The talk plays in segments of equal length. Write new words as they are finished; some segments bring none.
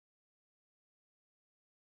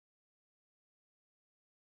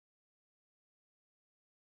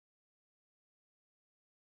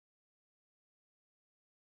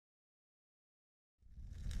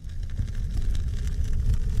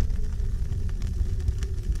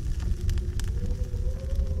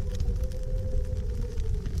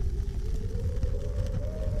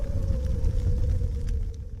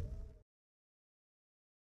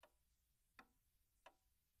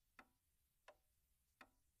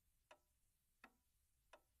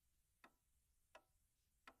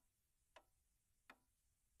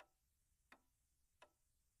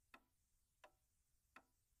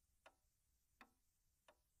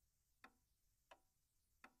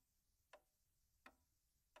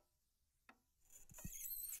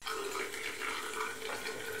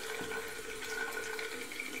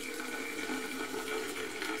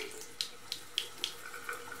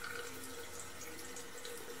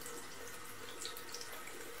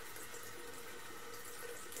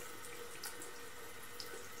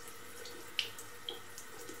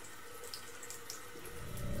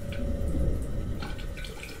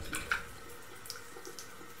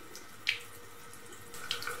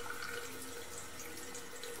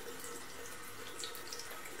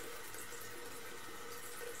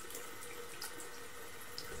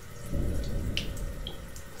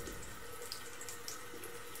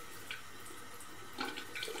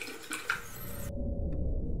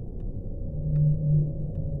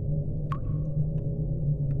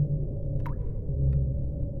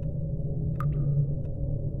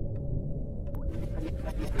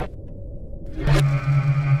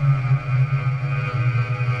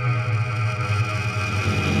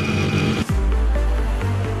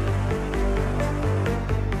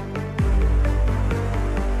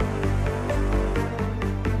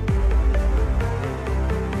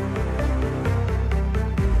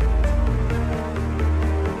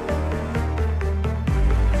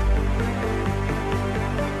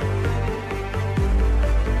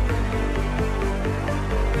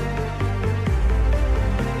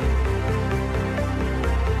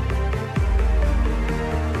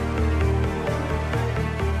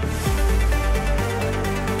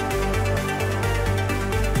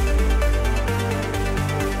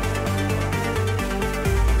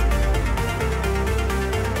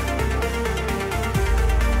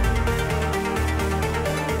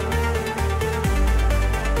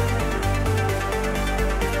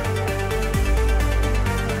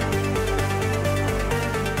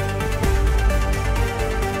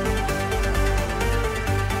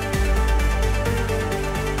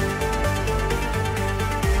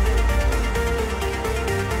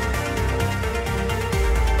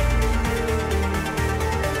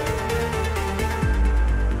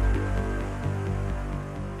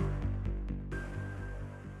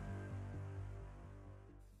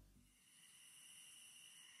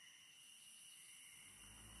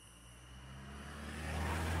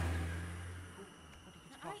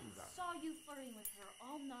saw you flirting with her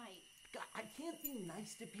all night. God, I can't be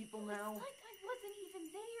nice to people now. It's like I wasn't even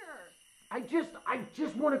there. I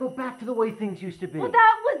just want to go back to the way things used to be. Well,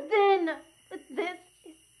 that was then. This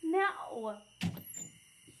is now.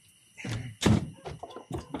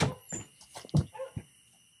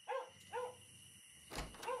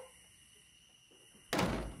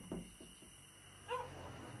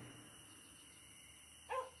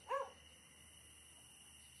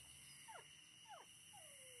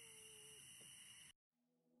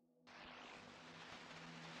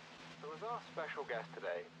 As our special guest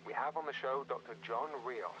today, we have on the show Dr. John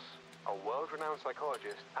Rios, a world-renowned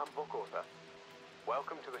psychologist and book author.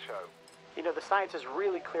 Welcome to the show. You know, the science is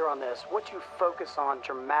really clear on this. What you focus on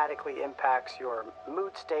dramatically impacts your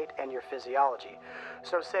mood state and your physiology.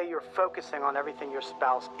 So say you're focusing on everything your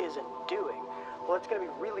spouse isn't doing. Well, it's going to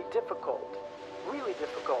be really difficult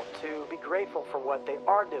to be grateful for what they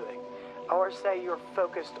are doing. Or say you're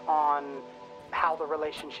focused on how the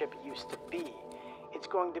relationship used to be. It's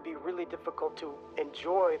going to be really difficult to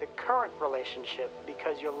enjoy the current relationship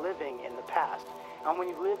because you're living in the past. And when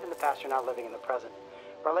you live in the past, you're not living in the present.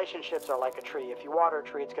 Relationships are like a tree. If you water a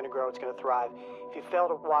tree, it's going to grow, it's going to thrive. If you fail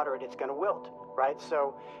to water it, it's going to wilt, right?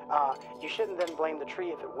 So you shouldn't then blame the tree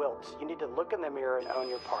if it wilts. You need to look in the mirror and own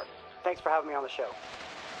your part. Thanks for having me on the show.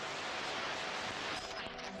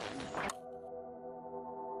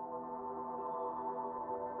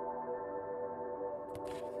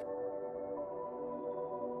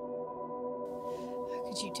 How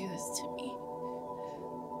could you do this to me?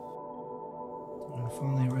 If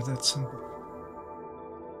only it were that simple.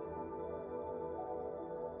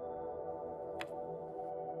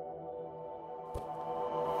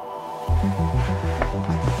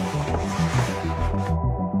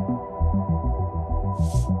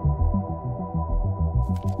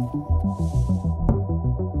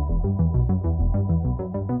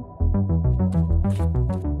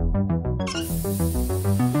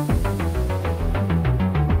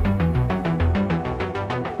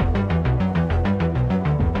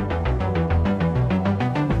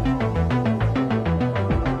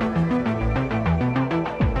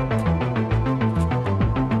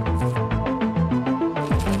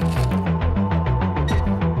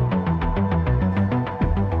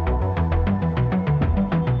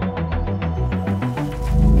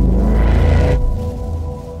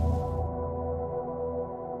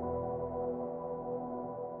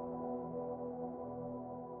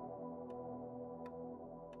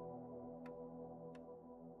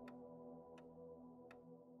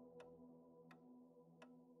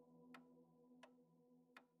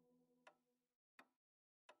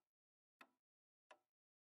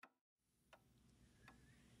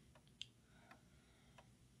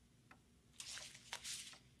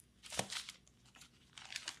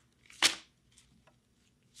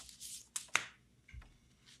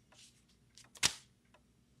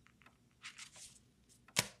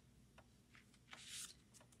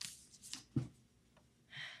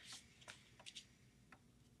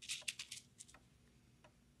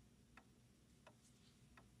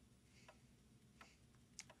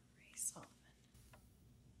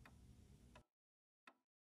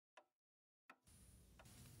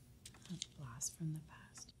 A blast from the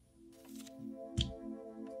past.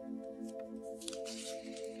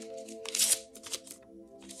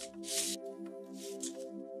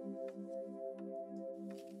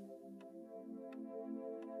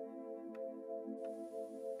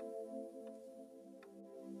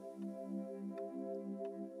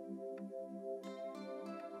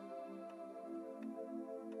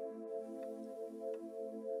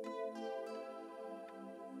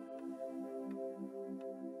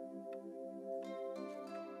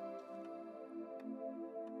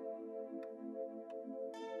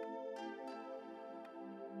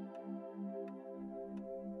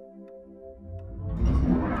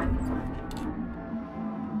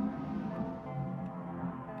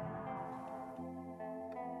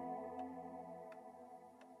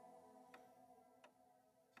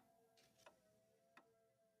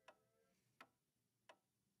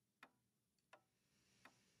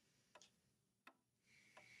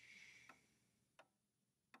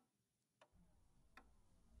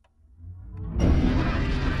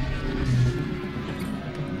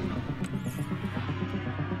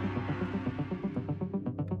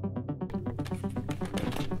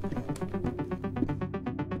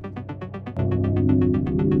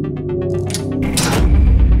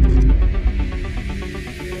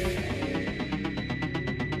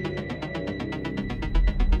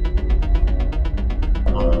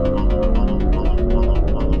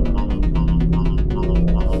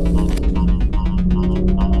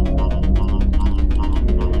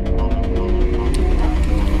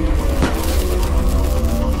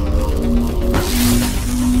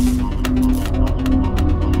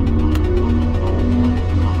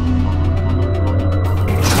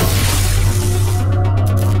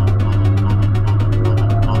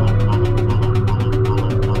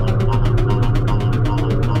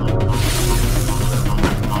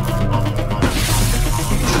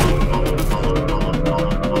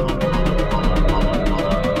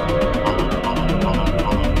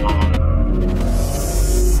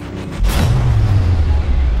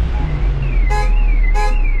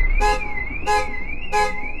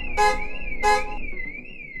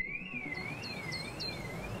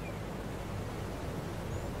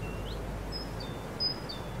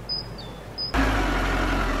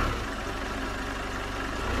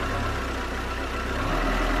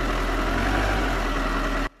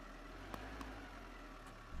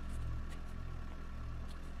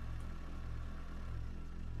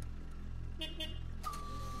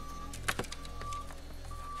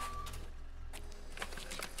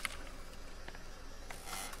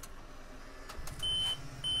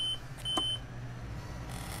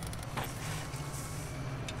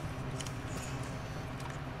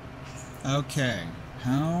 Okay,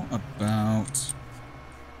 how about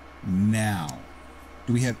now?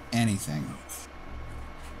 Do we have anything?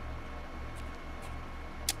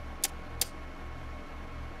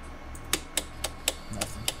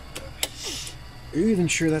 Nothing. Are you even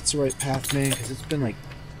sure that's the right path, man? Because it's been like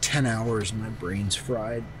 10 hours and my brain's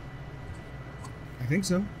fried. I think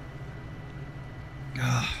so.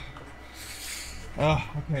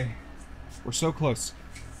 Okay. We're so close.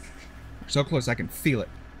 We're so close, I can feel it.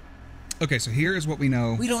 Okay, so here is what we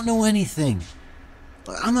know. We don't know anything.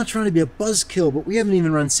 I'm not trying to be a buzzkill, but we haven't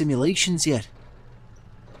even run simulations yet.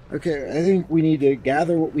 Okay, I think we need to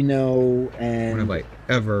gather what we know and... When have I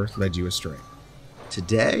ever led you astray?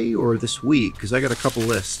 Today or this week? Because I got a couple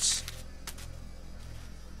lists.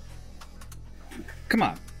 Come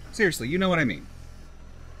on. Seriously, you know what I mean.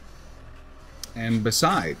 And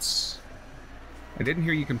besides, I didn't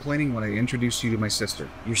hear you complaining when I introduced you to my sister.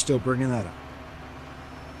 You're still bringing that up.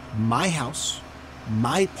 My house,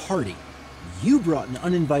 my party. You brought an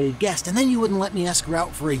uninvited guest, and then you wouldn't let me ask her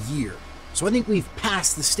out for a year. So I think we've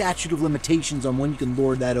passed the statute of limitations on when you can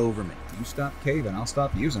lord that over me. You stop caving, I'll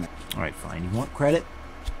stop using it. Alright, fine. You want credit?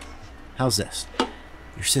 How's this?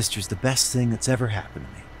 Your sister's the best thing that's ever happened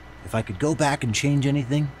to me. If I could go back and change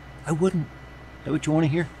anything, I wouldn't. Is that what you want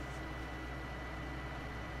to hear?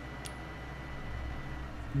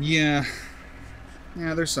 Yeah,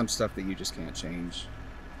 there's some stuff that you just can't change.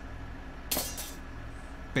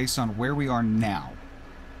 Based on where we are now,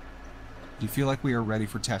 do you feel like we are ready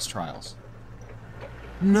for test trials?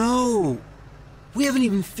 No! We haven't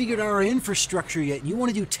even figured out our infrastructure yet. You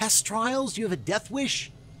want to do test trials? Do you have a death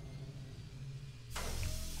wish?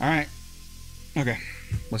 Alright. Okay,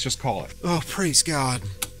 let's just call it. Oh, praise God.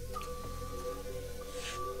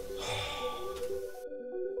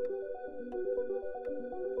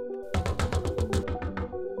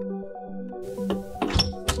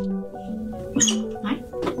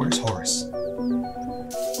 Where's Horace?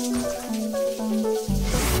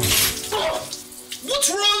 What's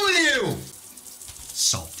wrong with you?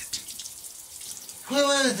 Solved it.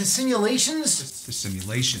 Well, the simulations? The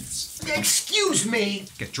simulations. Excuse me.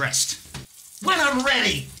 Get dressed. When I'm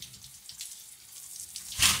ready.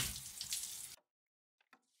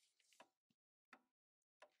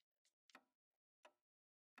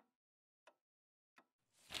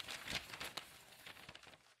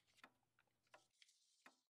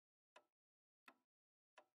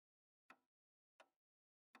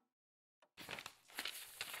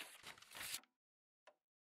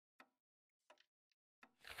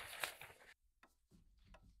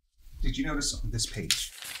 Did you notice on this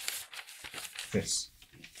page? This.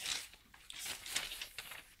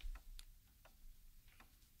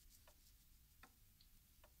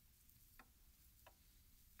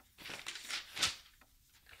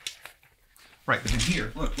 Right, but then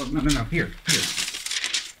here, look, no, here.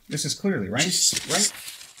 This is clearly, right? Right?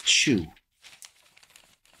 Chew.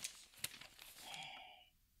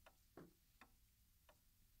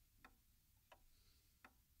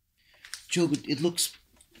 Joe, but it looks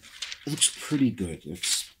pretty good.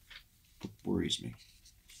 That's what worries me.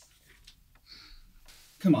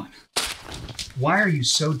 Come on. Why are you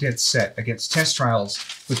so dead set against test trials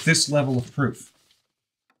with this level of proof?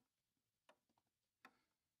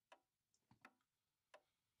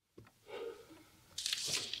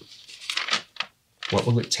 What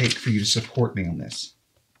will it take for you to support me on this?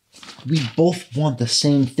 We both want the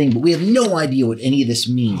same thing, but we have no idea what any of this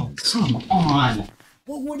means. Oh, come on.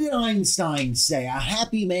 Well, what did Einstein say? A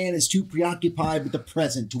happy man is too preoccupied with the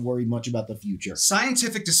present to worry much about the future.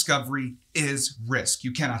 Scientific discovery is risk.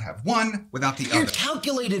 You cannot have one without the You're other.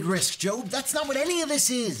 calculated risk, Job. That's not what any of this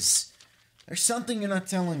is. There's something you're not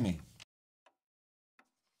telling me.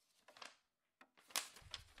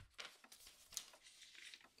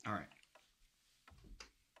 All right.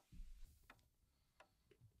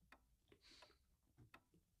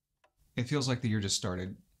 It feels like the year just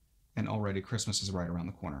started, and already Christmas is right around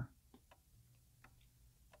the corner.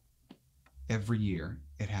 Every year,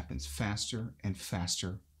 it happens faster and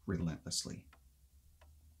faster, relentlessly.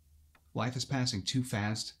 Life is passing too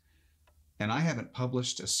fast, and I haven't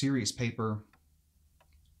published a serious paper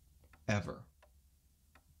ever.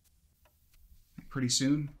 Pretty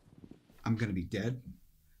soon, I'm going to be dead.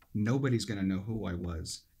 Nobody's going to know who I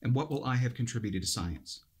was, and what will I have contributed to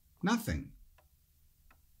science? Nothing.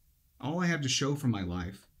 All I have to show for my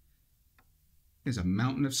life is a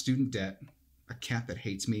mountain of student debt, a cat that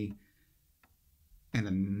hates me, and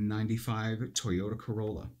a '95 Toyota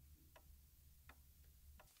Corolla.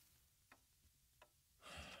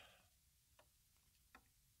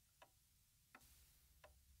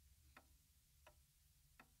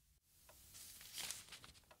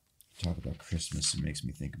 Talking talk about Christmas, it makes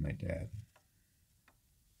me think of my dad.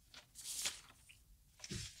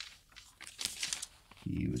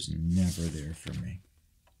 He was never there for me.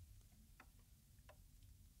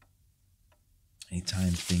 Anytime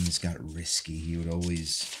things got risky, he would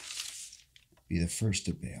always be the first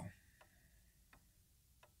to bail.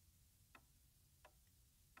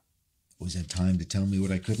 Always had time to tell me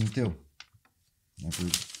what I couldn't do. Never.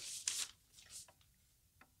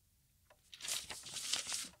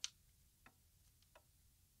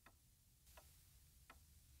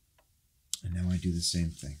 And now I do the same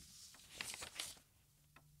thing.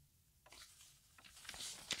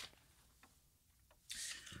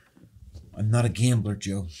 I'm not a gambler,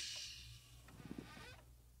 Joe.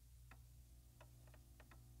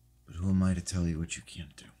 But who am I to tell you what you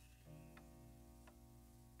can't do?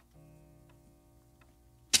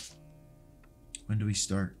 When do we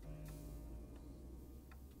start?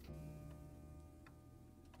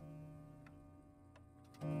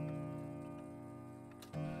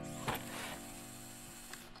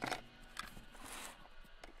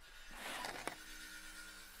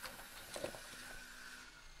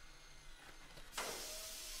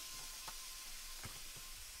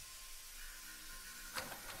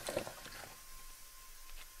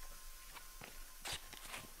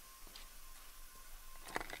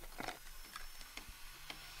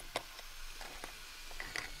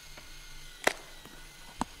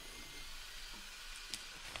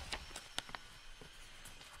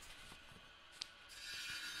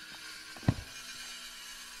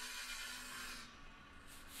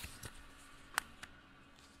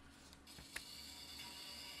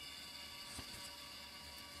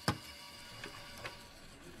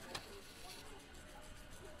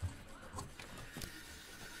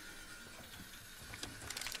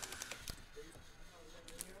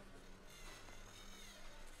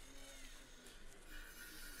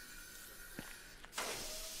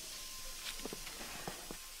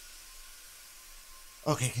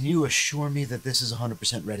 Okay, can you assure me that this is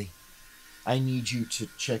 100% ready? I need you to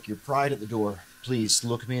check your pride at the door. Please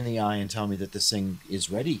look me in the eye and tell me that this thing is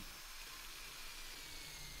ready.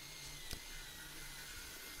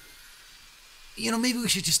 You know, maybe we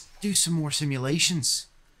should just do some more simulations.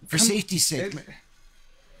 For safety's sake.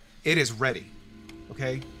 It is ready,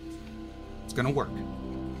 okay? It's gonna work.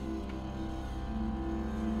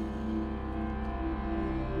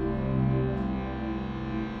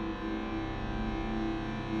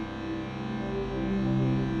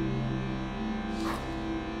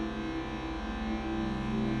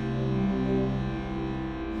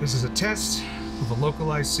 This is a test of a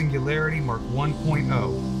localized singularity mark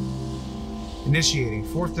 1.0. Initiating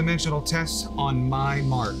fourth dimensional test on my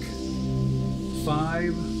mark.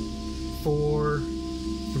 5, 4,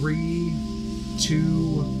 3,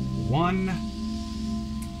 2, 1,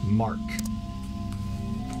 mark.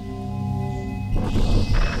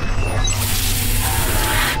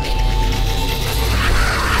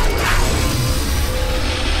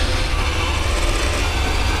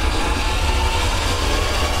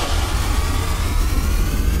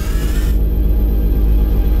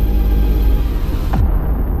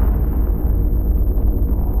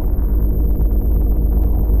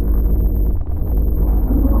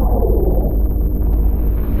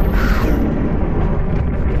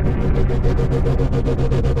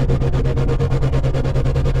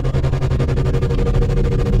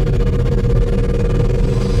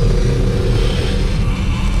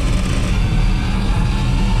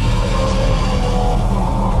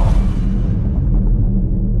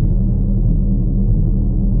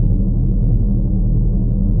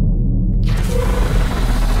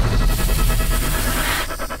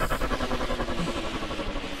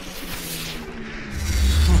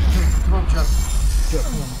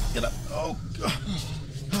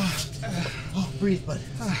 Breathe, bud.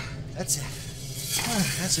 That's it.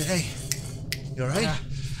 That's it. Hey, you all right?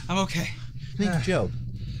 I'm okay. Think of Joe.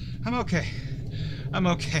 I'm okay. I'm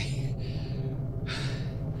okay.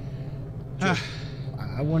 Joe,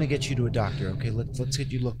 I want to get you to a doctor. Okay, let's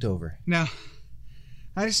get you looked over. No,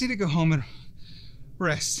 I just need to go home and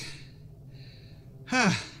rest.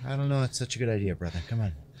 I don't know. That's such a good idea, brother. Come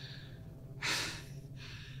on.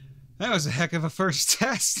 That was a heck of a first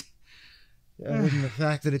test. Other than the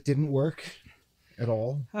fact that it didn't work at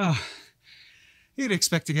all. Oh, you didn't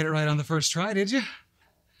expect to get it right on the first try, did you?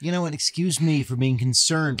 You know what? Excuse me for being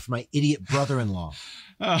concerned for my idiot brother-in-law.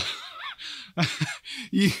 Oh,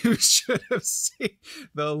 you should have seen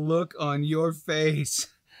the look on your face.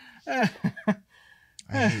 I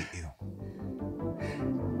hate you.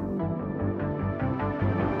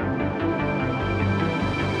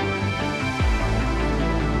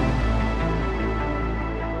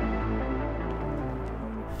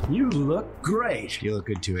 look great. You look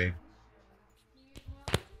good too, Abe.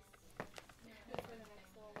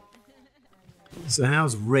 So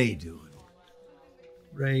how's Ray doing?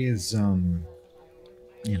 Ray is,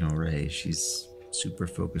 you know, Ray, she's super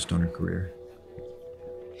focused on her career.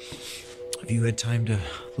 Have you had time to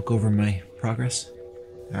look over my progress?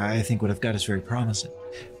 I think what I've got is very promising.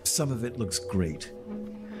 Some of it looks great,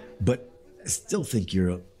 but I still think you're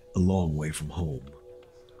a long way from home.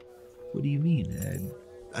 What do you mean, Ed?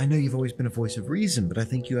 I know you've always been a voice of reason, but I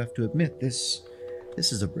think you have to admit this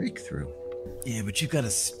is a breakthrough. Yeah, but you've got to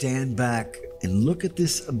stand back and look at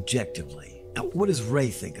this objectively. Now, what does Ray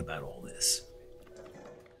think about all this?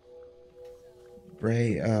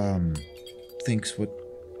 Ray, thinks what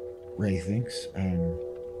Ray thinks.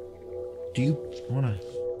 Do you want a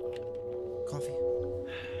coffee?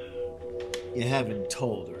 You haven't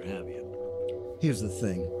told her, have you? Here's the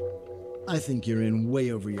thing. I think you're in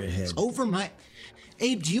way over your head. Over my...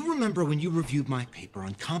 Abe, do you remember when you reviewed my paper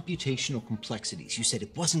on computational complexities? You said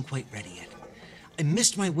it wasn't quite ready yet. I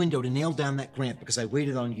missed my window to nail down that grant because I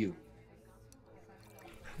waited on you.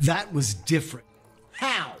 That was different.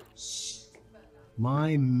 How?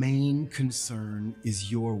 My main concern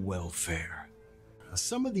is your welfare. Now,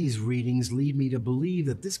 some of these readings lead me to believe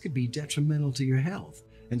that this could be detrimental to your health,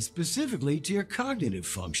 and specifically to your cognitive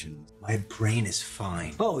function. My brain is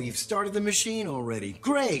fine. Oh, you've started the machine already.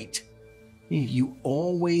 Great! You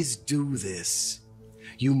always do this.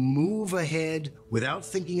 You move ahead without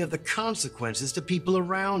thinking of the consequences to people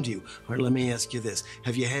around you. All right, let me ask you this.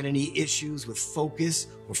 Have you had any issues with focus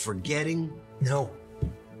or forgetting? No,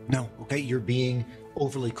 okay? You're being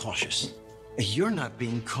overly cautious. You're not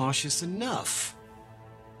being cautious enough.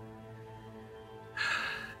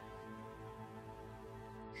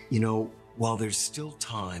 You know, while there's still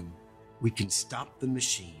time, we can stop the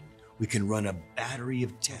machine. We can run a battery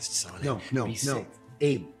of tests on it. No.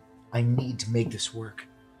 Abe, I need to make this work.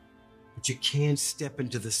 But you can't step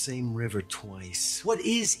into the same river twice. What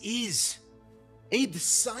is? Abe, the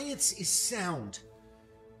science is sound.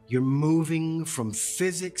 You're moving from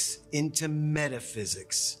physics into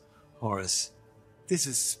metaphysics, Horace. This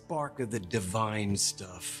is spark of the divine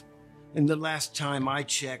stuff. And the last time I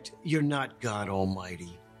checked, you're not God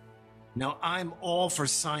Almighty. Now, I'm all for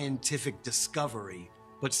scientific discovery,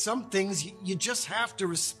 but some things you just have to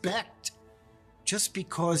respect. Just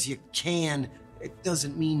because you can, it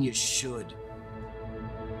doesn't mean you should.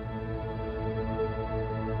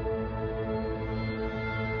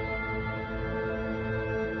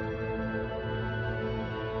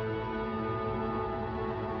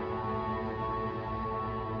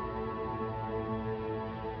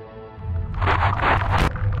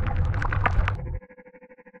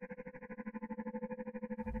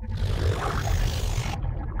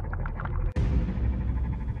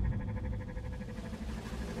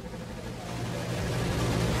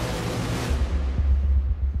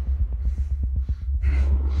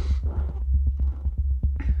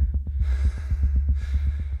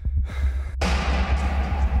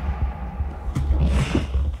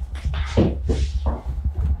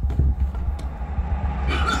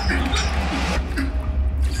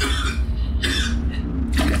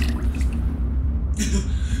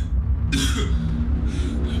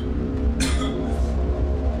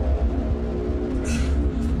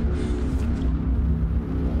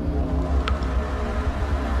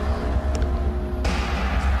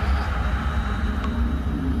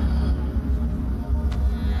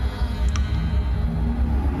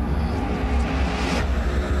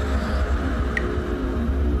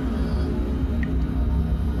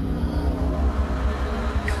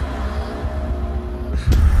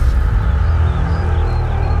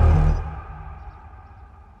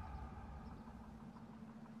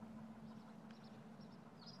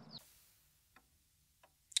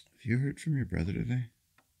 Have you heard from your brother today?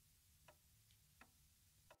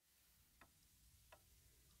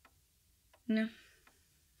 No.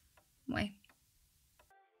 Why?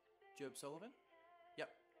 Job Sullivan? Yep,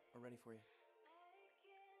 we're ready for you.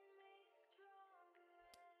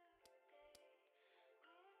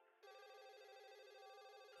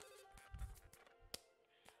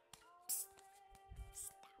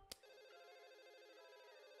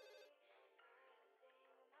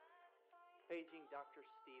 Paging Dr.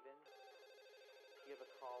 Stevens. You have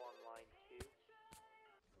a call on line 2.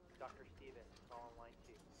 Dr. Stevens, call on line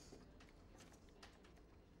 2.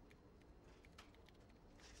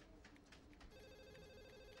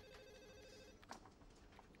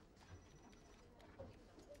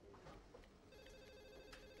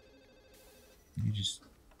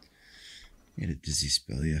 He had a dizzy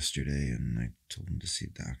spell yesterday, and I told him to see a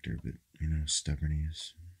doctor, but, you know, stubborn he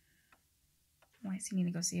is. Why does he need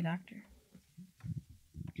to go see a doctor?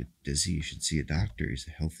 Get dizzy, you should see a doctor. He's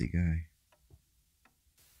a healthy guy.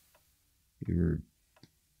 We were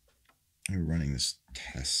running this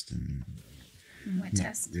test, and What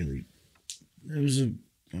test? Really, there was a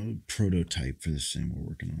prototype for this thing we're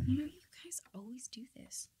working on. You know, you guys always do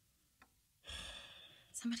this.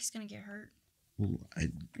 Somebody's gonna get hurt. Well,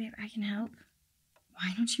 Babe, I can help.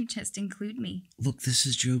 Why don't you just include me? Look, this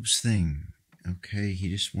is Job's thing. Okay, he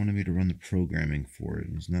just wanted me to run the programming for it.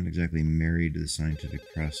 He's not exactly married to the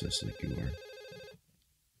scientific process like you are.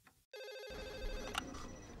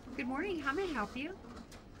 Good morning. How may I help you?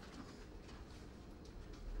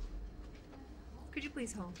 Could you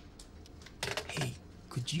please hold? Hey,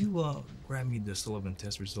 could you grab me the Sullivan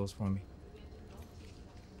test results for me?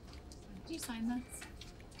 Did you sign this?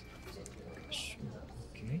 Sure.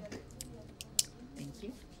 Okay. Thank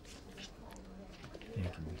you. Thank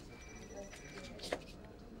you.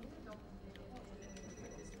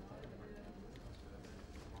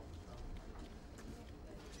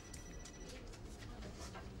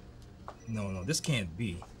 No, this can't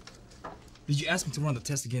be. Did you ask me to run the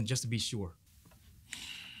test again just to be sure?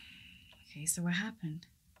 Okay, so what happened?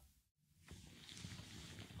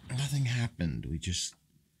 Nothing happened.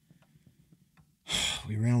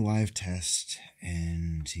 We ran a live test,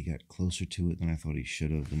 and he got closer to it than I thought he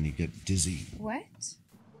should have, and he got dizzy. What?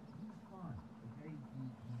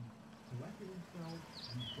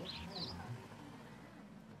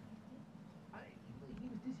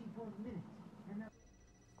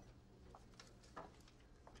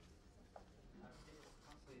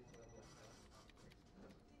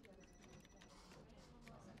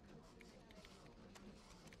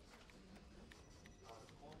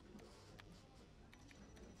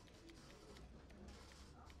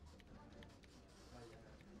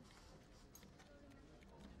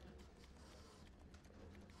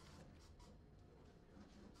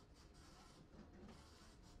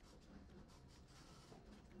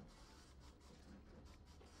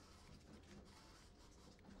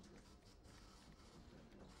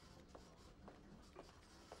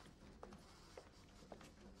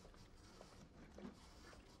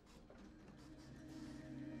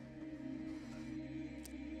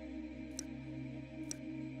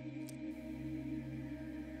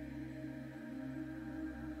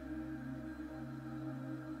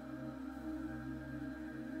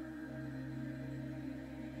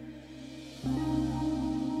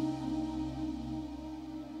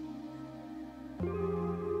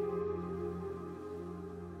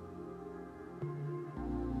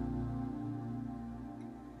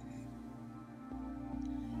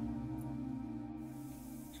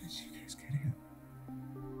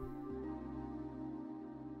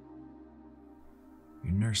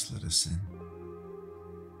 Your nurse let us in,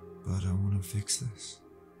 but I want to fix this.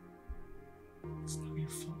 It's not your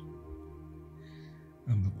fault.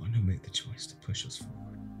 I'm the one who made the choice to push us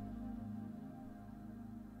forward.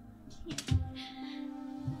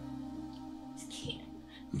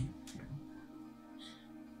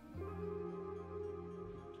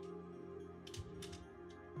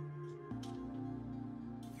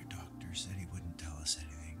 Your doctor said he wouldn't tell us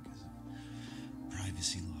anything because of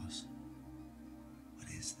privacy laws. What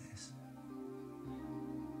is this?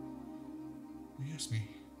 He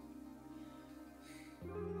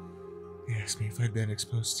asked me if I'd been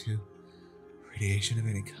exposed to radiation of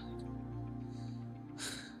any kind.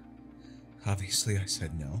 Obviously, I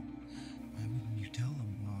said no. Why wouldn't you tell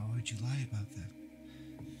him? Why would you lie about that?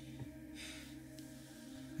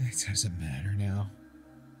 It doesn't matter now.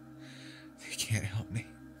 They can't help me.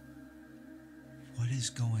 What is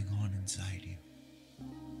going on inside you?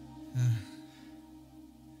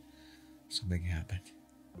 Something happened.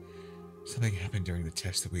 Something happened during the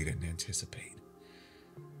test that we didn't anticipate.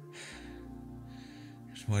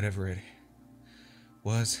 And whatever it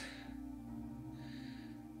was,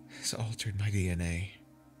 it's altered my DNA.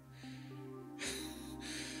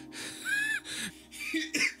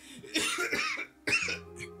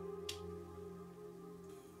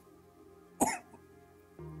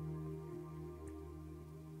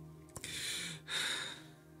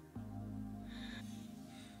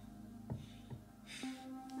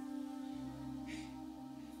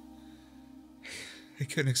 I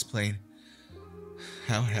couldn't explain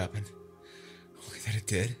how it happened, only that it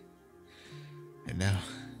did. And now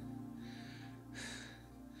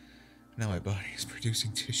my body is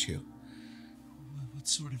producing tissue. What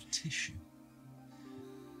sort of tissue?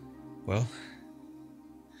 Well,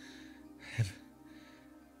 I have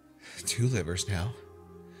 2 livers now,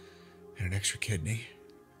 and an extra kidney.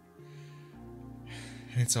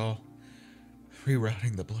 And it's all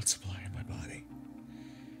rerouting the blood supply in my body.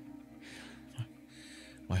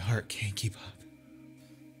 My heart can't keep up.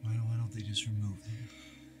 Why don't they just remove them?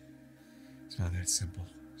 It's not that simple.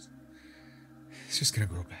 It's just gonna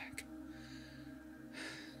grow back.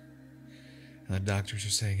 And the doctors are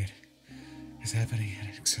saying it is happening at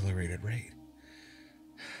an accelerated rate.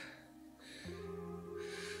 I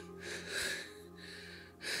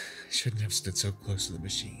shouldn't have stood so close to the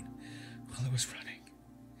machine while it was running.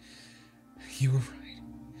 You were right,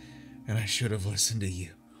 and I should have listened to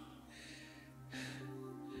you.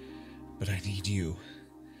 But I need you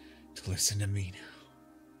to listen to me now.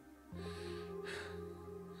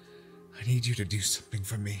 I need you to do something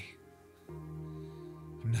for me.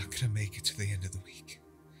 I'm not gonna make it to the end of the week.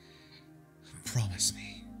 Promise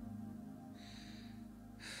me.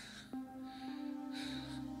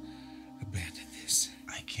 Abandon this.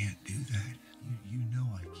 I can't do that. You know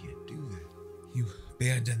I can't do that. You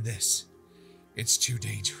abandon this. It's too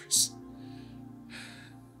dangerous.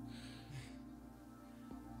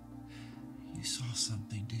 You saw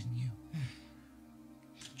something, didn't you?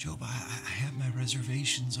 Job, I have my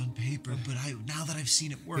reservations on paper, but now that I've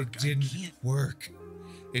seen it work, It didn't work.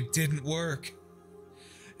 It didn't work.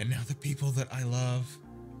 And now the people that I love,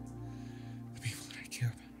 the people that I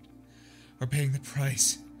care about, are paying the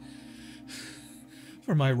price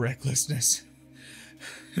for my recklessness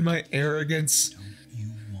and my arrogance. Don't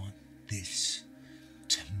you want this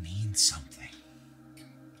to mean something?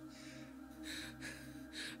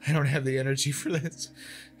 I don't have the energy for this.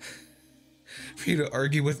 For you to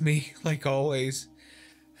argue with me, like always.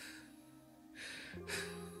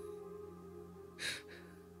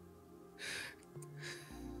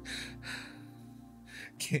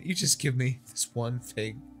 Can't you just give me this one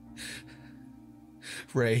thing?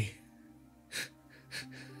 Ray.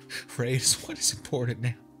 Ray is what is important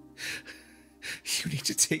now. You need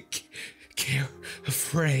to take care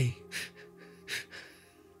of Ray.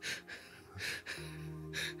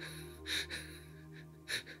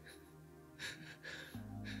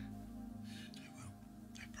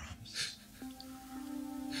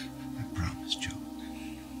 I promise, Joe.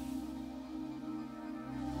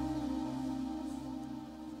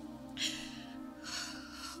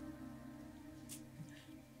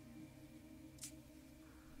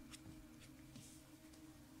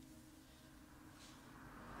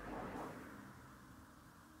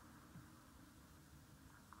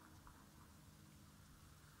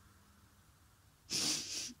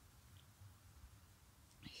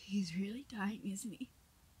 He's really dying, isn't he?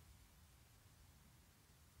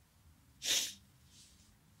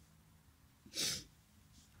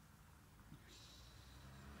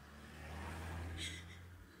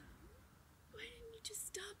 Why didn't you just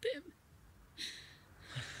stop him?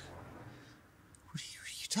 What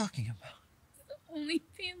are you talking about? It's the only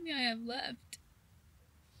family I have left.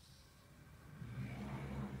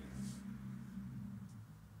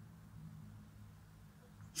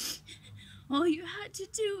 All you had to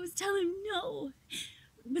do was tell him no.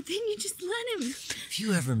 But then you just let him. Have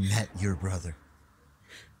you ever met your brother?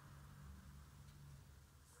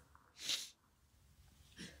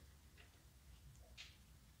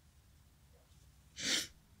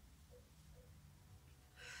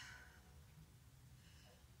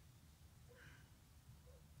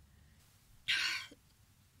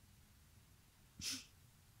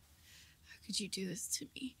 How could you do this to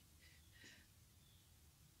me?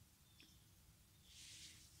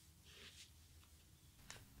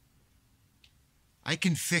 I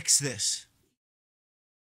can fix this.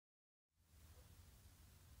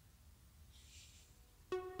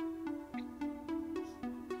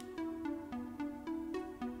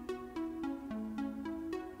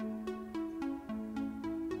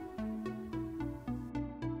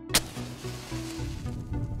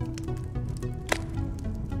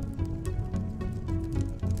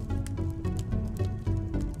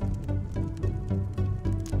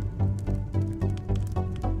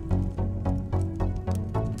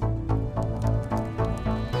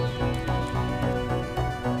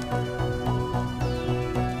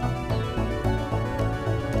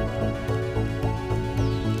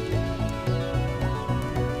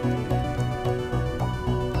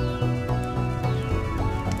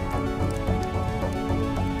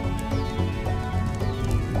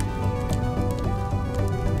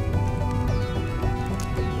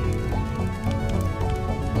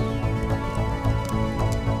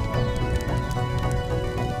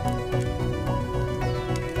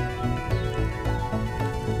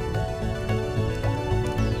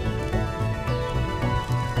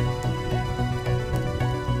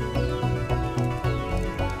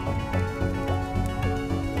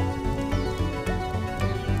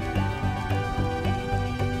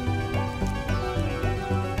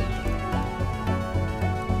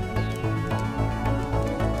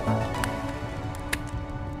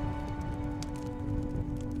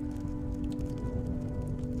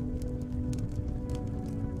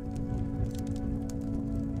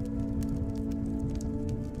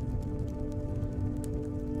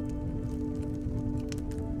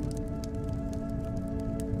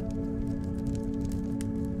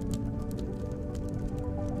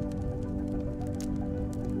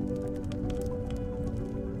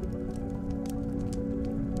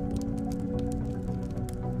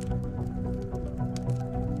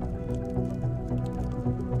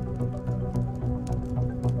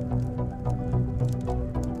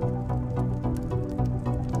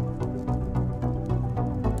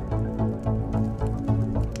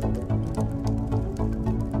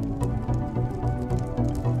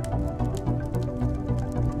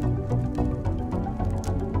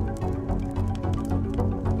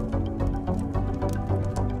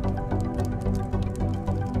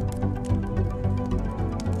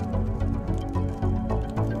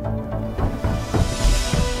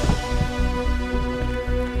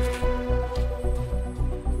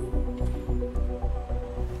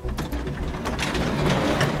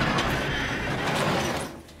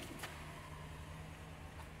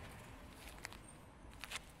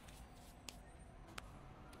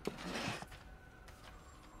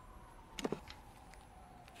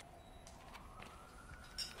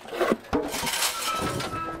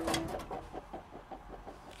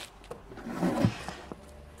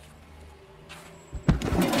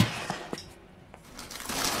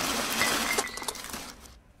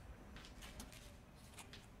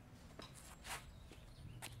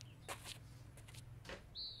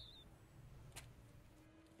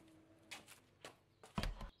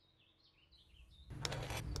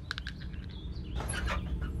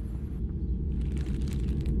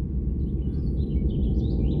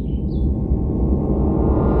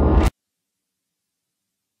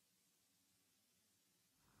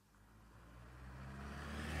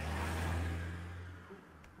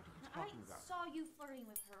 talking about? I saw you flirting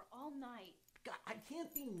with her all night. God, I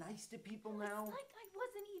can't be nice to people now. It's like I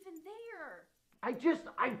wasn't even there. I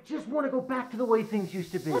just want to go back to the way things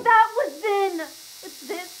used to be. Well, that was then. It's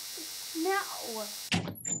this. It's now.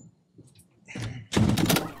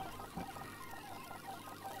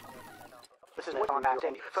 This is on back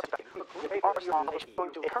in.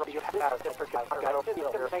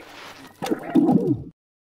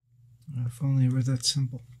 If only it were that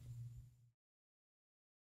simple.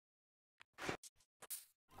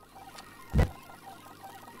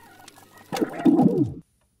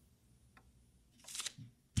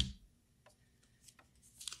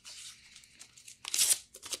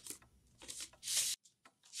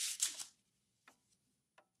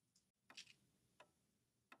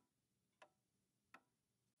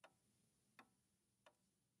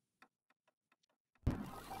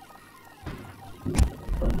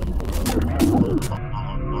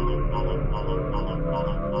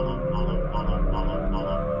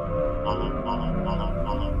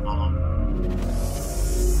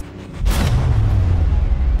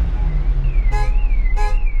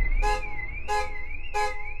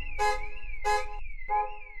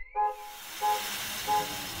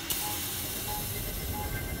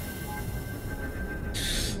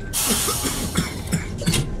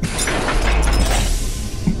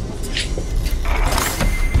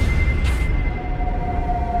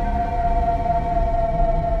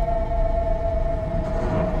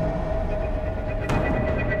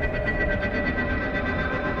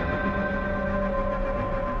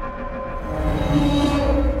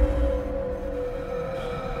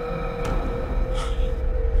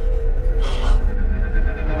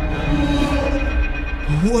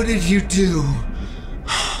 What did you do?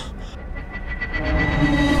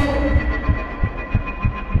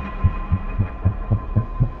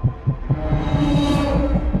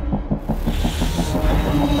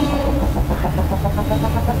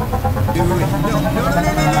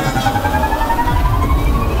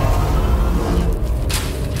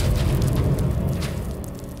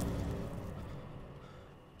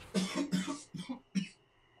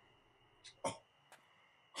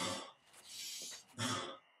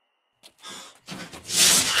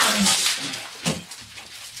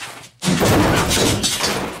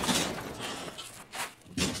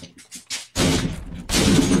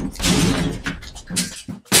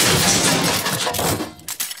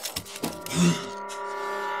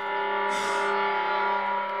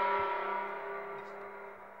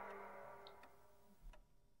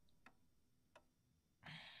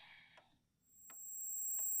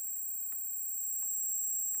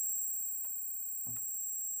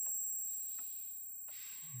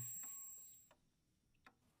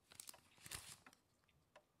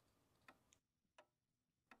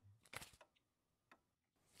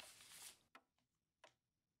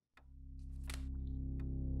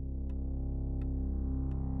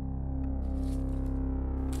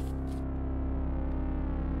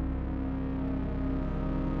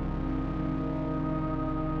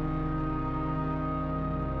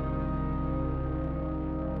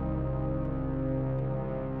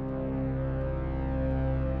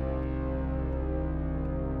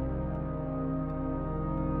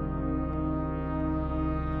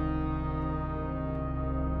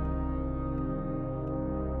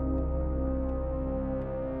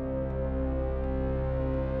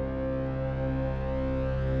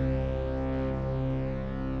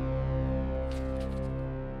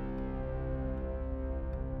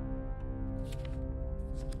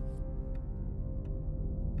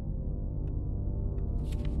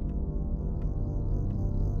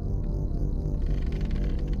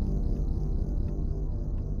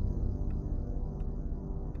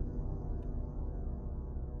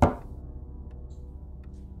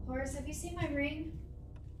 Horace, have you seen my ring?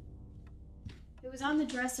 It was on the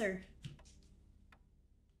dresser.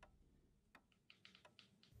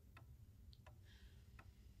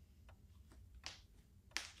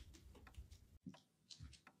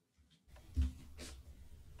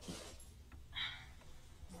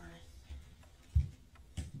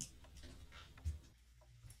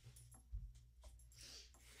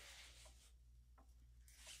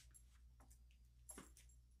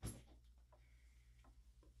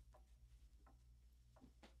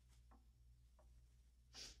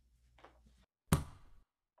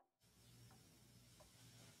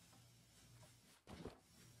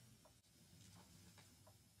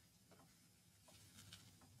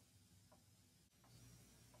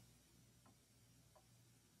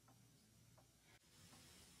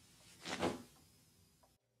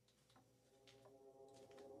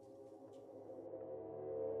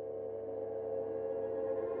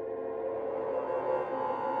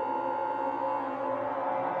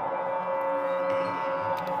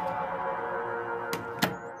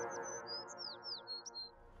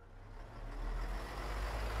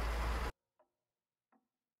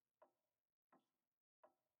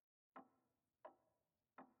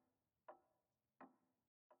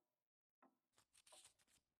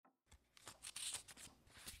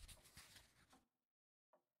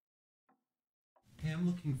 I'm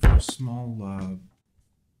looking for a small,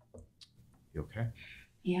 You okay?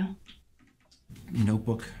 Yeah.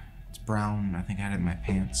 Notebook. It's brown. I think I had it in my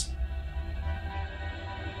pants.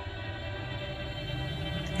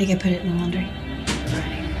 I think I put it in the laundry.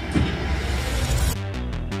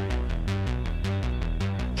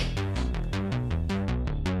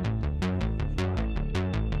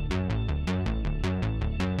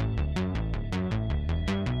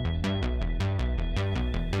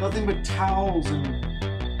 Nothing but towels and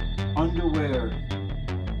underwear.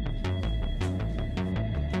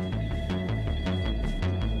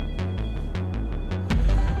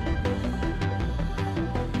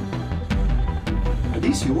 Are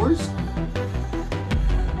these yours?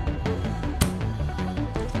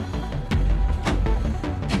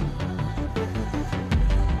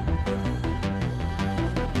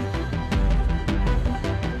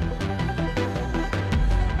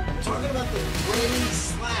 Talking about the gray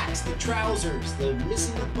slacks, the trousers, the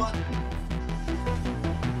missing the button.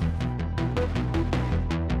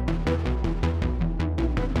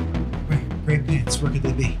 Wait, gray pants, where could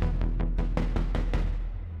they be?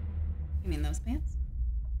 You mean those pants?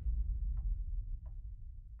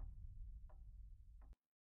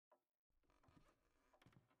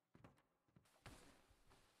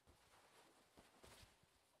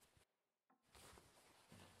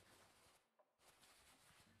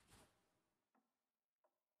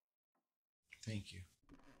 Thank you.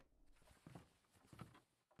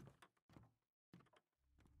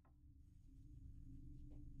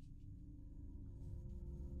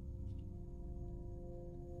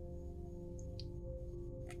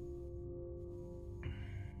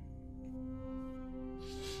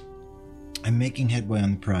 I'm making headway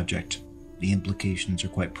on the project. The implications are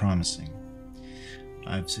quite promising.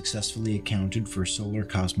 I've successfully accounted for solar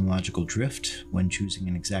cosmological drift when choosing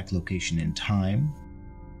an exact location in time.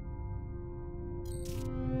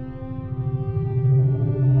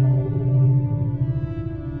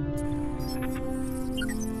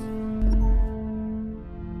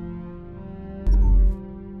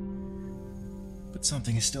 But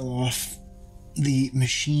something is still off. The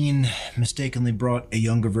machine mistakenly brought a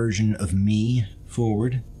younger version of me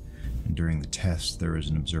forward, and during the test there is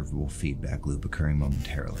an observable feedback loop occurring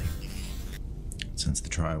momentarily. Since the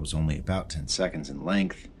trial was only about 10 seconds in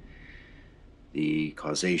length, the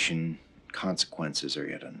causation and consequences are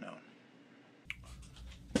yet unknown.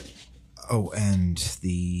 Oh, and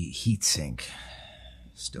the heatsink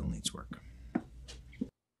still needs work.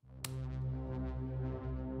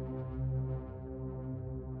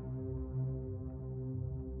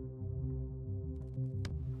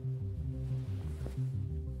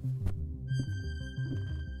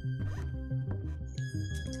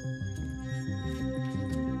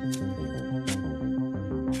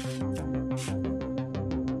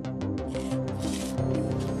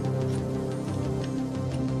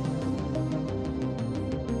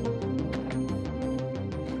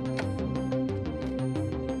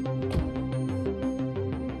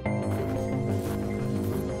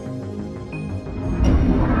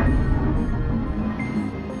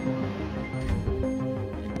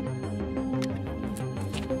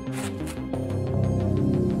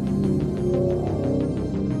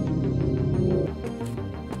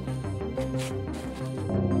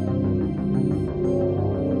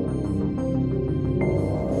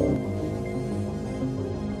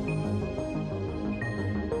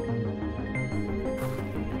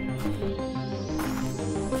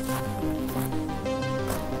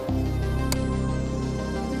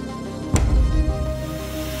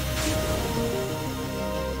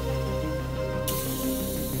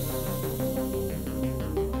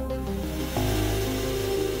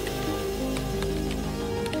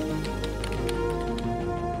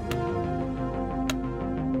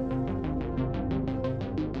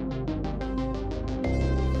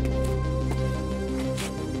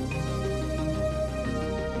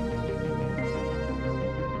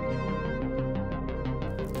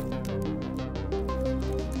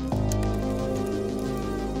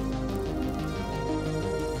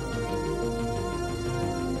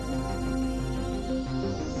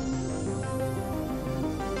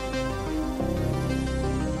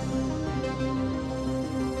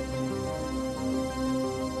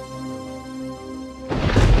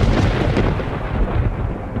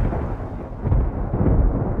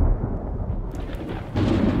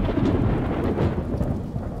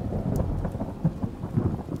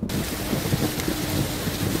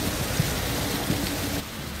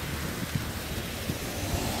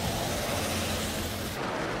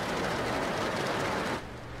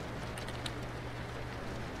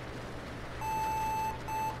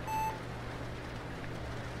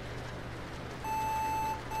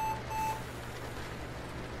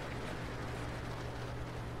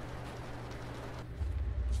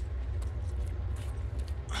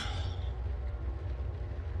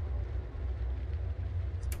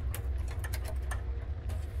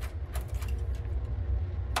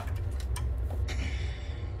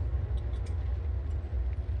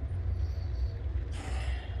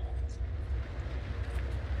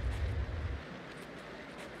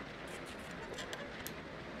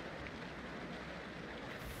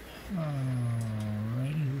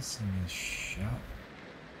 Alrighty, this thing is shot.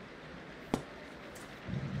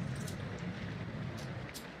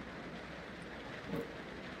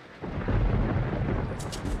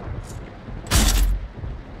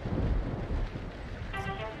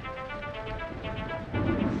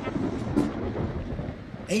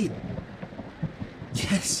 Abe.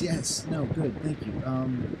 Yes. No, good. Thank you.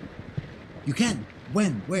 You can.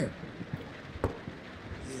 When? Where?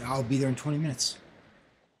 I'll be there in 20 minutes.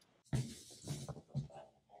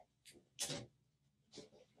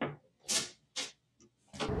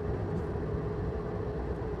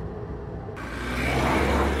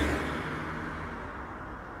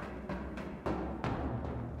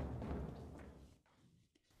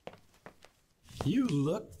 You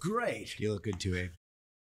look great. You look good too, Abe.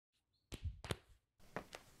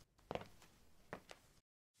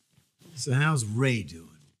 So how's Ray doing?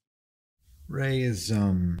 Ray is,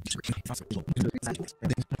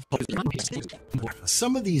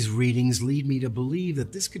 Some of these readings lead me to believe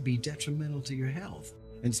that this could be detrimental to your health,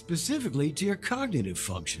 and specifically to your cognitive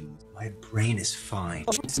function. My brain is fine.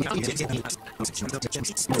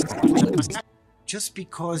 Just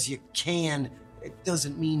because you can, it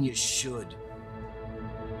doesn't mean you should.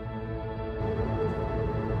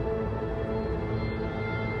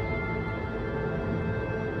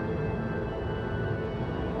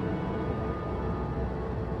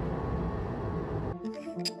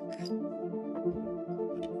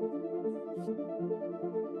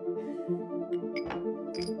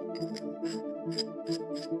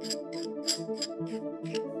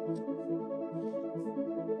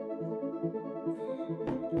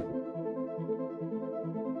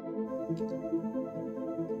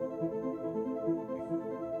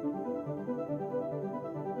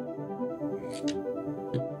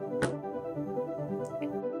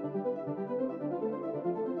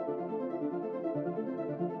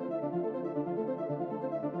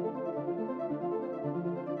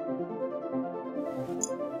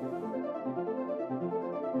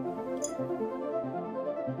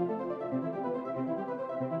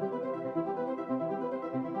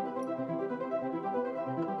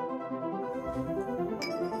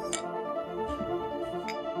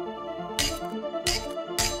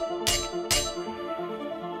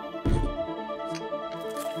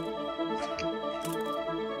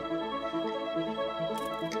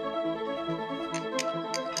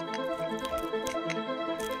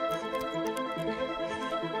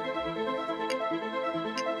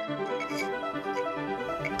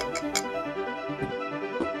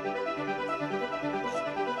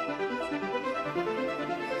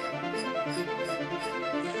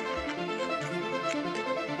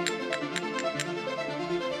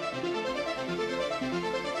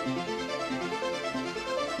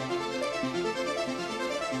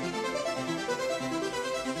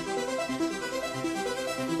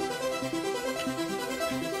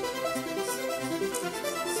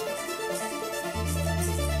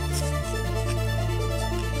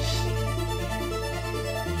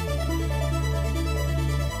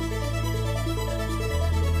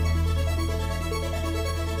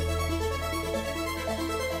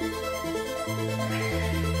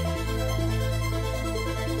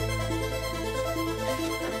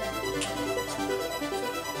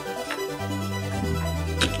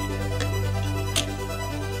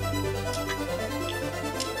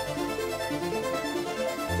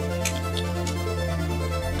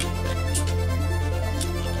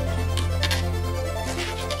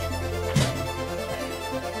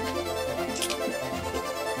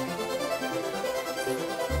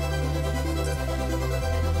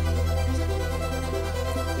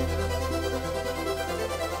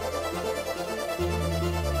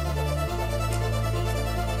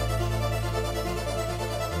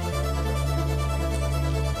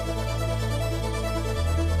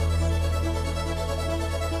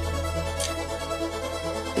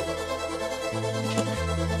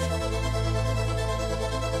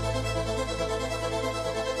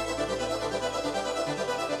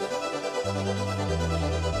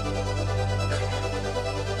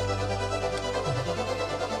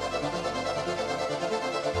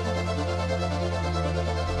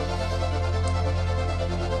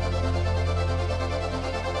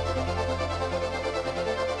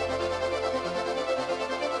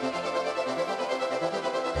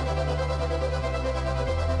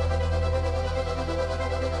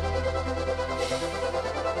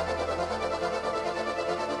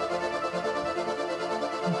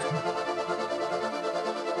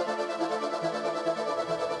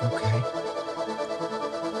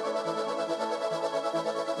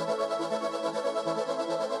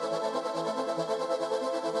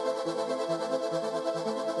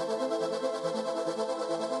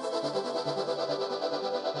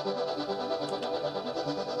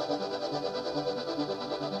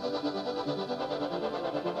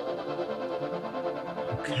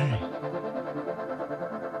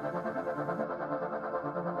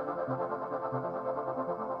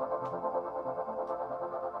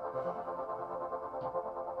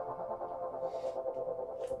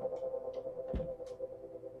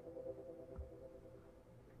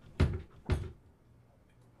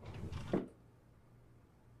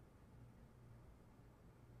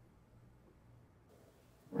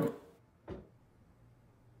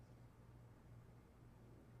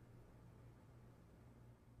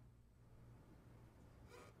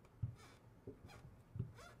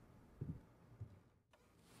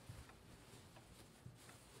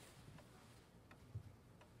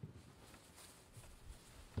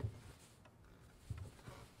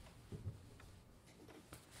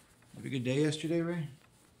 Pretty good day yesterday, Ray?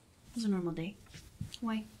 It was a normal day.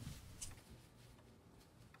 Why?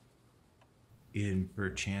 You didn't per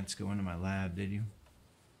chance go into my lab, did you?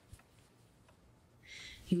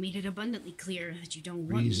 You made it abundantly clear that you don't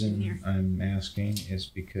want me in here. Reason I'm asking is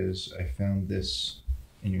because I found this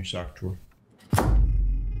in your sock drawer.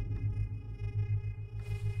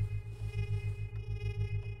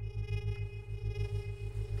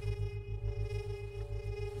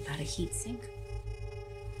 Without a heat sink?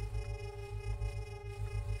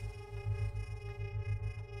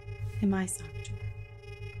 In my sock drawer.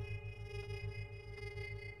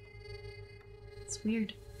 It's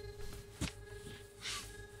weird.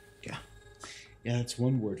 Yeah, that's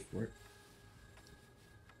one word for it.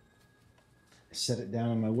 I set it down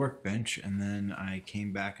on my workbench, and then I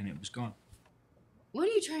came back and it was gone. What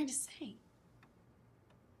are you trying to say?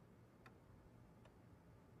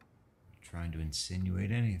 Trying to insinuate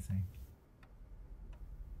anything.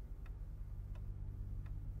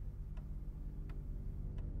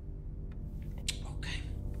 Okay.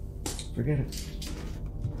 Forget it.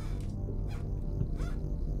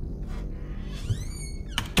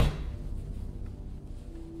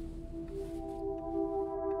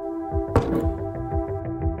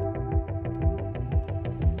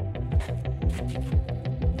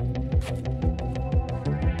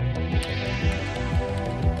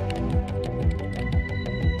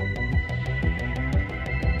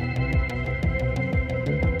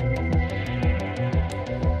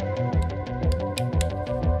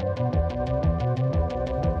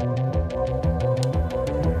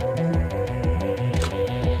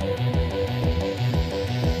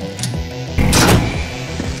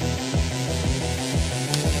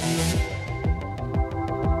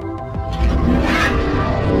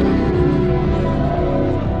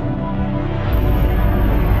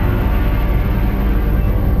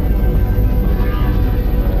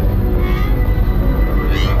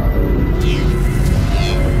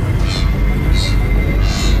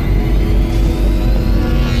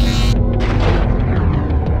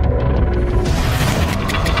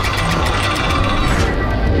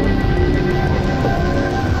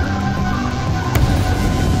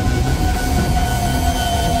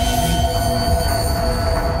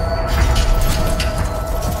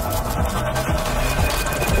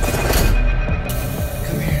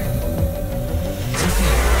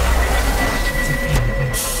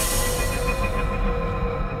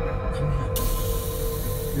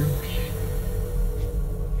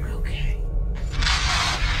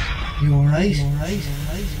 You alright?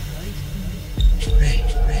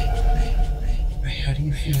 Ray, how do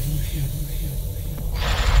you feel?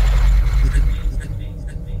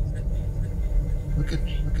 Look at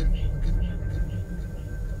me.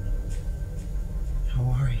 How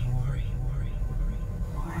are you?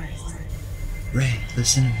 Horace. Ray,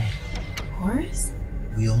 listen to me. Horace?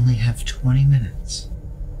 We only have 20 minutes.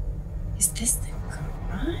 Is this the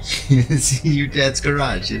garage? It's your dad's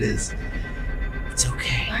garage, it is. It's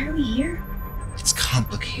okay. Why are we here? It's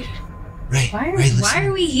complicated. Ray, Why listen.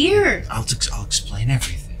 are we here? I'll explain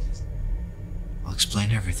everything.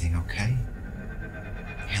 Okay?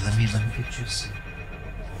 Here, let me get you a seat.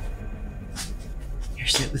 Here,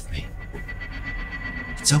 sit with me.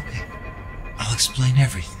 It's okay. I'll explain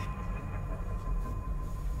everything.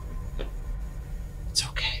 It's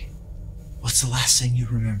okay. What's the last thing you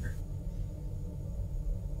remember?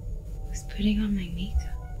 I was putting on my makeup.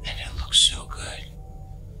 And it looks so good.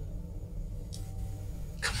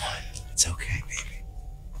 Come on, it's okay, baby.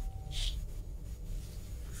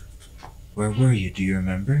 Where were you? Do you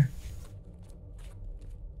remember?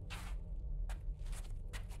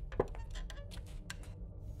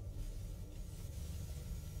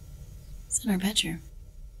 It's in our bedroom.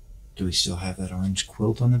 Do we still have that orange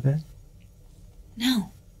quilt on the bed?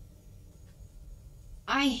 No.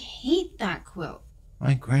 I hate that quilt.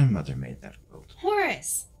 My grandmother made that quilt.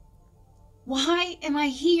 Horace! Why am I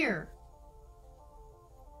here?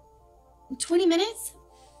 20 minutes?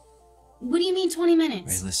 What do you mean 20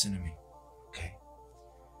 minutes? Ray, listen to me, okay?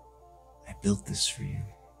 I built this for you.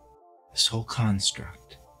 This whole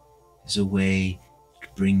construct is a way to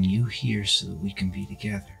bring you here so that we can be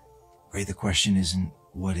together. Ray, the question isn't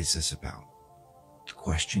what is this about? The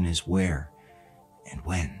question is where and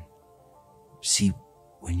when. See,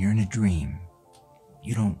 when you're in a dream,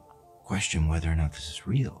 you don't question whether or not this is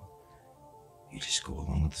real. You just go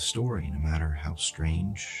along with the story, no matter how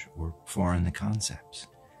strange or foreign the concepts.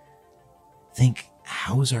 Think,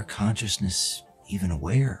 how is our consciousness even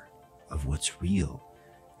aware of what's real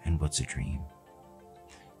and what's a dream?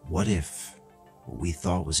 What if what we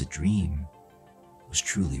thought was a dream was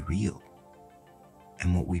truly real,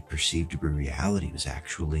 and what we perceived to be reality was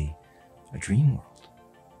actually A dream world?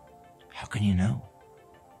 How can you know?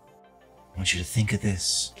 I want you to think of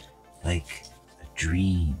this like a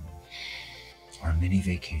dream or a mini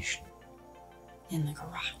vacation. In the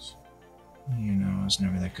garage. You know, I was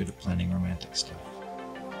never that good at planning romantic stuff.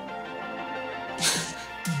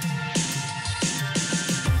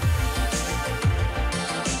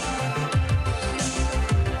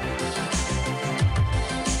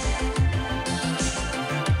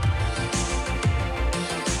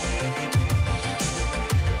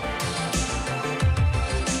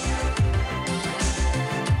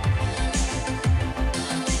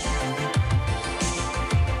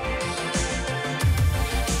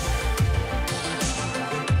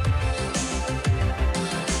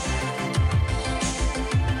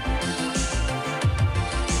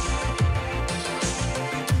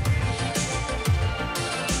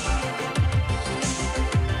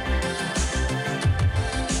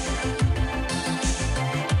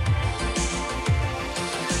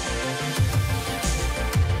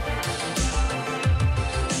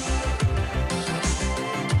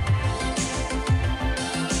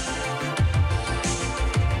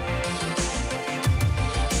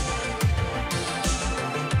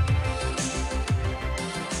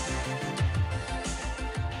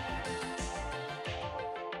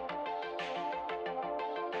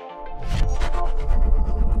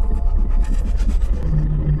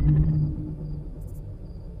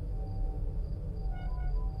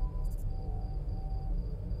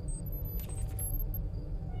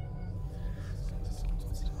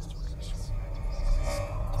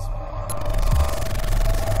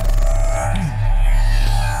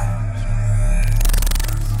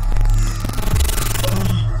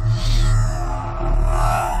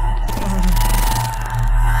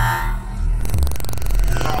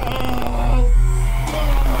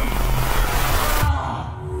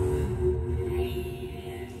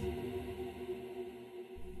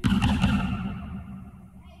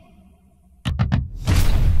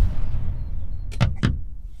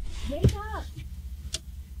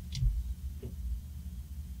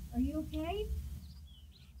 okay?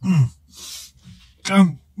 What What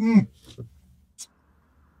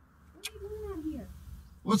are you doing out here?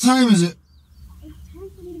 What time is it? It's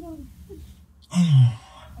time for me to go to bed. Oh.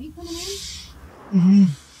 Are you coming in? Mm-hmm.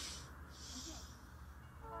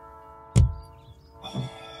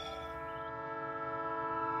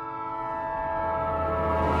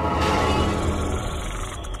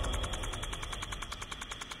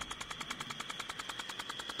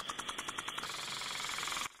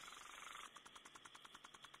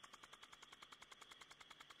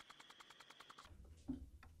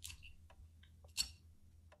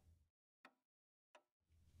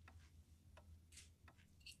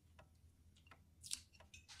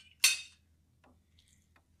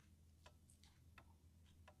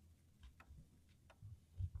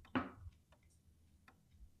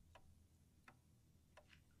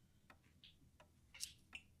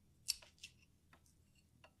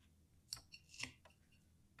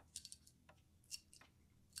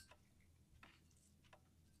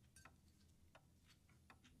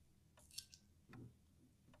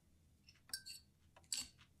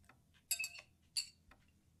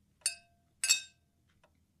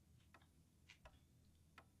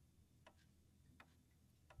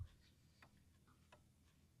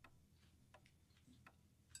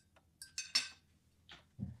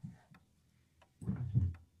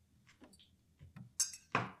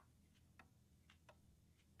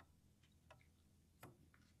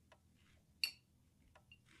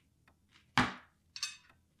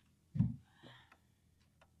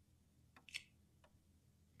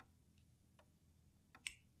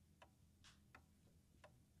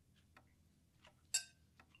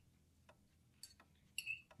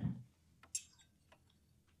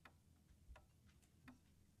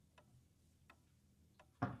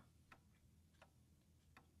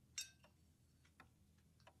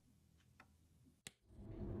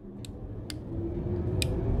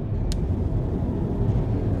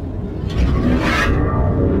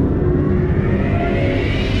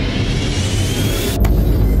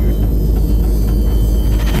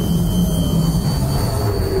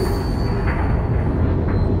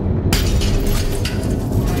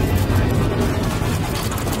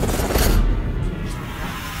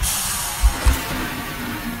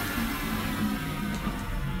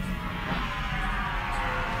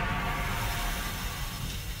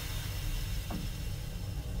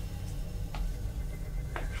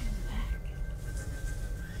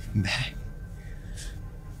 Back?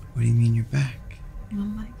 What do you mean you're back?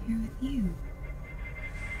 I'm back here with you.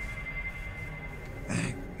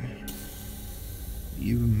 Back?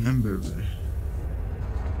 You remember, but...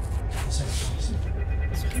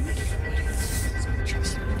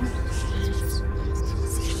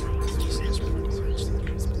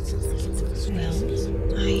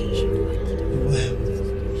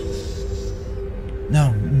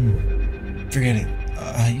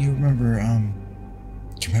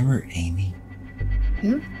 Do you remember Amy?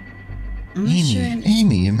 Who? I'm not Amy, sure I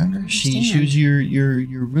Amy, you remember? She understand. was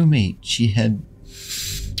your roommate. She had,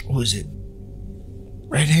 what was it?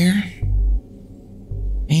 Red hair?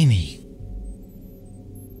 Amy.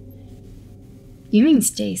 You mean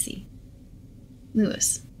Stacy?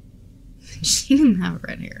 Lewis. She didn't have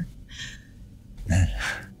red hair.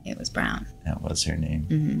 It was brown. That was her name.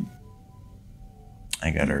 Mm-hmm.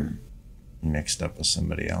 I got her mixed up with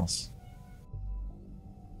somebody else.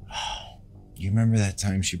 You remember that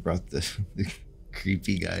time she brought the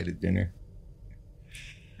creepy guy to dinner?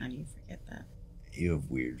 How do you forget that? You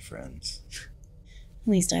have weird friends. At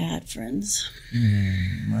least I had friends.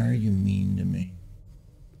 Why are you mean to me?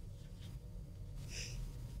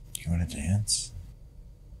 You want to dance?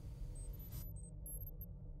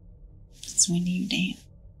 Since when do you dance?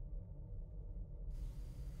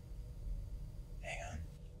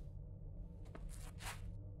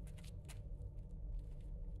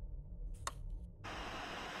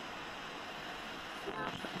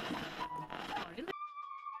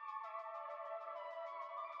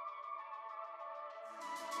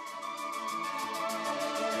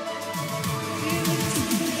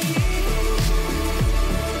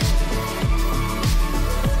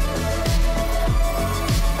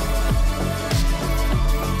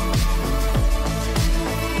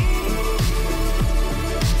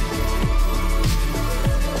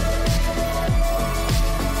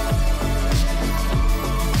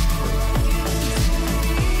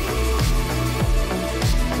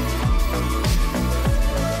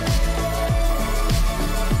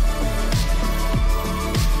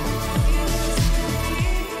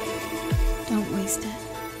 Don't waste it.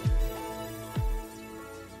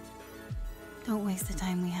 Don't waste the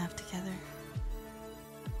time we have together.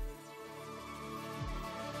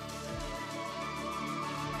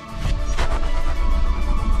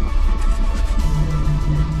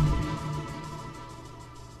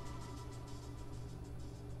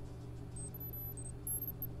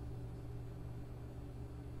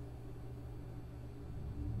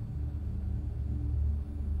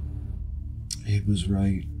 Abe was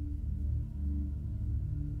right.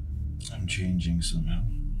 I'm changing somehow.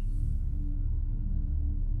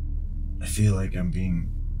 I feel like I'm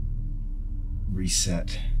being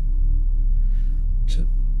reset to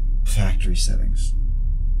factory settings.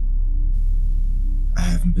 I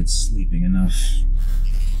haven't been sleeping enough,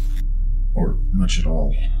 or much at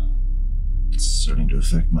all. It's starting to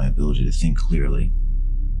affect my ability to think clearly.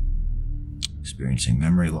 Experiencing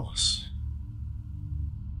memory loss.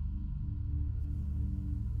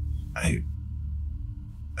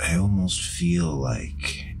 I almost feel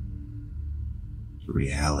like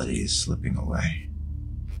reality is slipping away.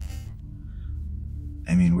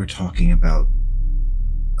 I mean, we're talking about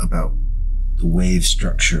the wave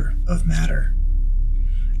structure of matter.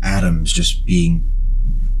 Atoms just being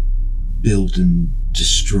built and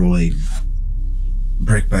destroyed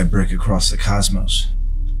brick by brick across the cosmos.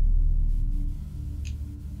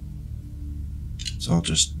 It's all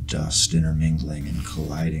just dust intermingling and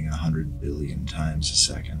colliding 100 billion times a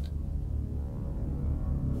second.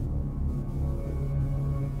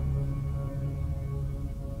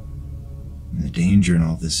 And the danger in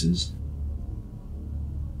all this is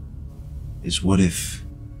what if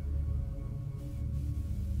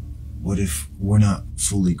we're not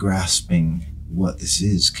fully grasping what this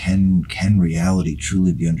is? Can reality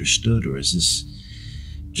truly be understood, or is this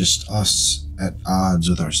just us at odds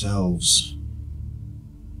with ourselves?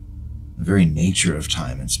 The very nature of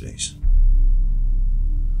time and space.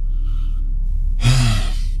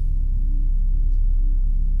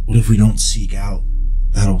 What if we don't seek out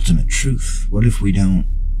that ultimate truth? What if we don't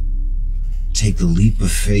take the leap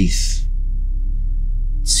of faith,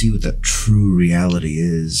 see what that true reality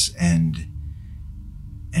is, and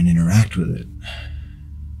interact with it?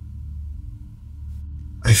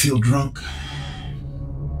 I feel drunk.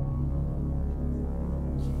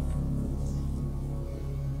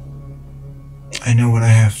 I know what I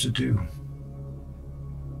have to do.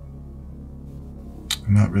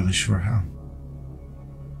 I'm not really sure how.